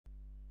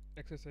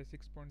Exercise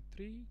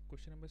 6.3,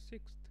 question number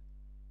 6.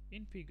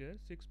 In figure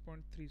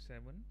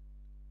 6.37,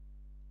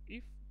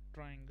 if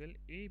triangle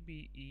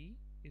ABE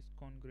is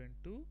congruent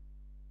to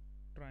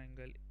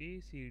triangle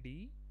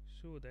ACD,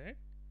 show that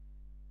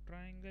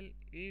triangle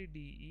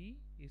ADE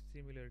is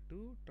similar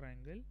to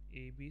triangle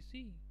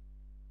ABC.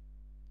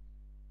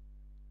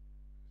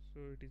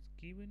 So it is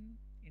given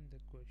in the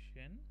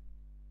question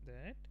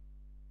that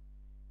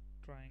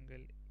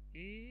triangle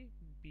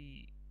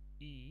ABE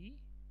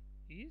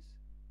is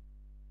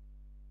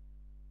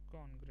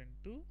congruent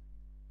to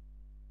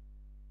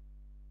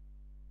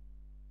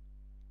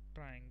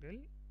triangle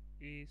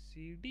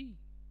ACD.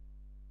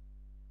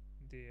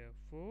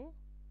 Therefore,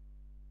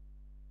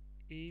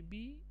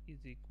 AB is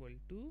equal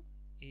to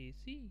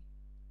AC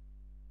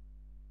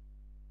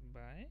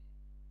by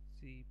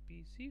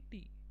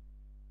CPCT.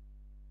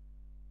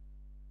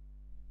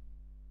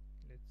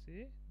 Let's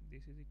say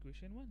this is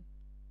equation 1,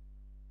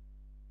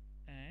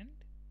 and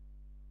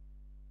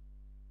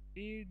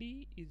AD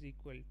is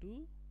equal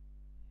to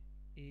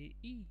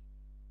AE,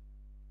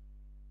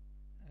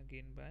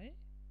 again by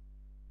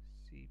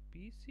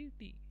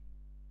CPCT.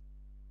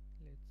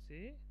 Let's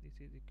say this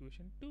is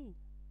equation 2.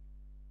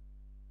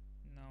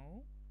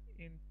 Now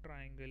in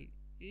triangle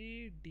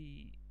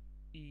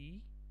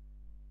ADE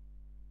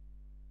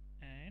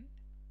and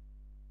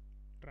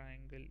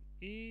triangle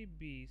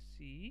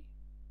ABC,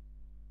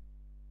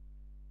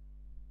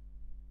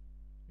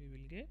 we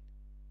will get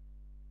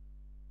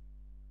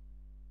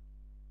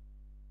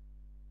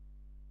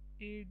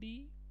AD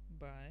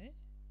by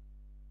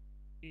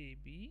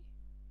AB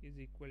is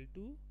equal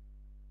to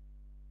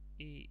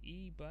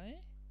AE by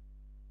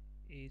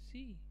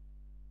AC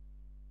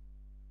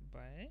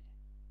by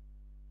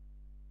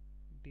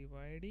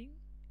dividing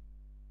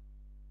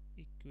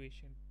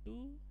equation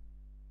 2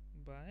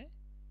 by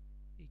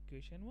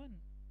equation 1.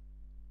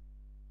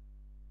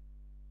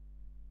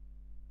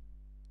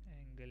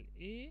 Angle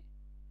A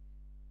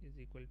is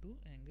equal to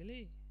angle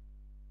A,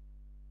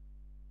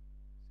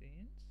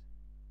 since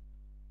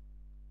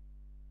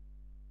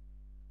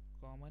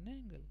common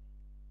angle.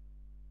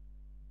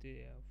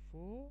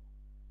 Therefore,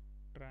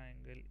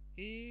 triangle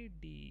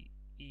ADE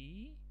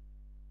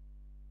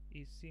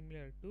is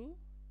similar to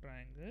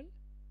triangle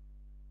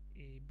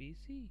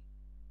ABC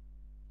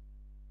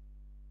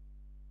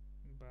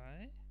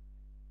by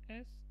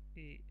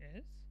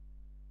SAS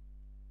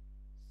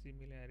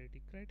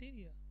similarity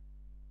criteria.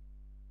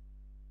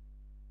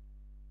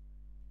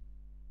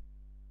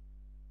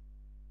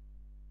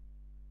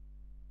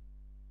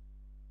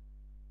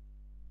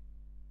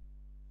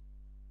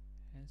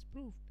 Hence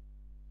proved.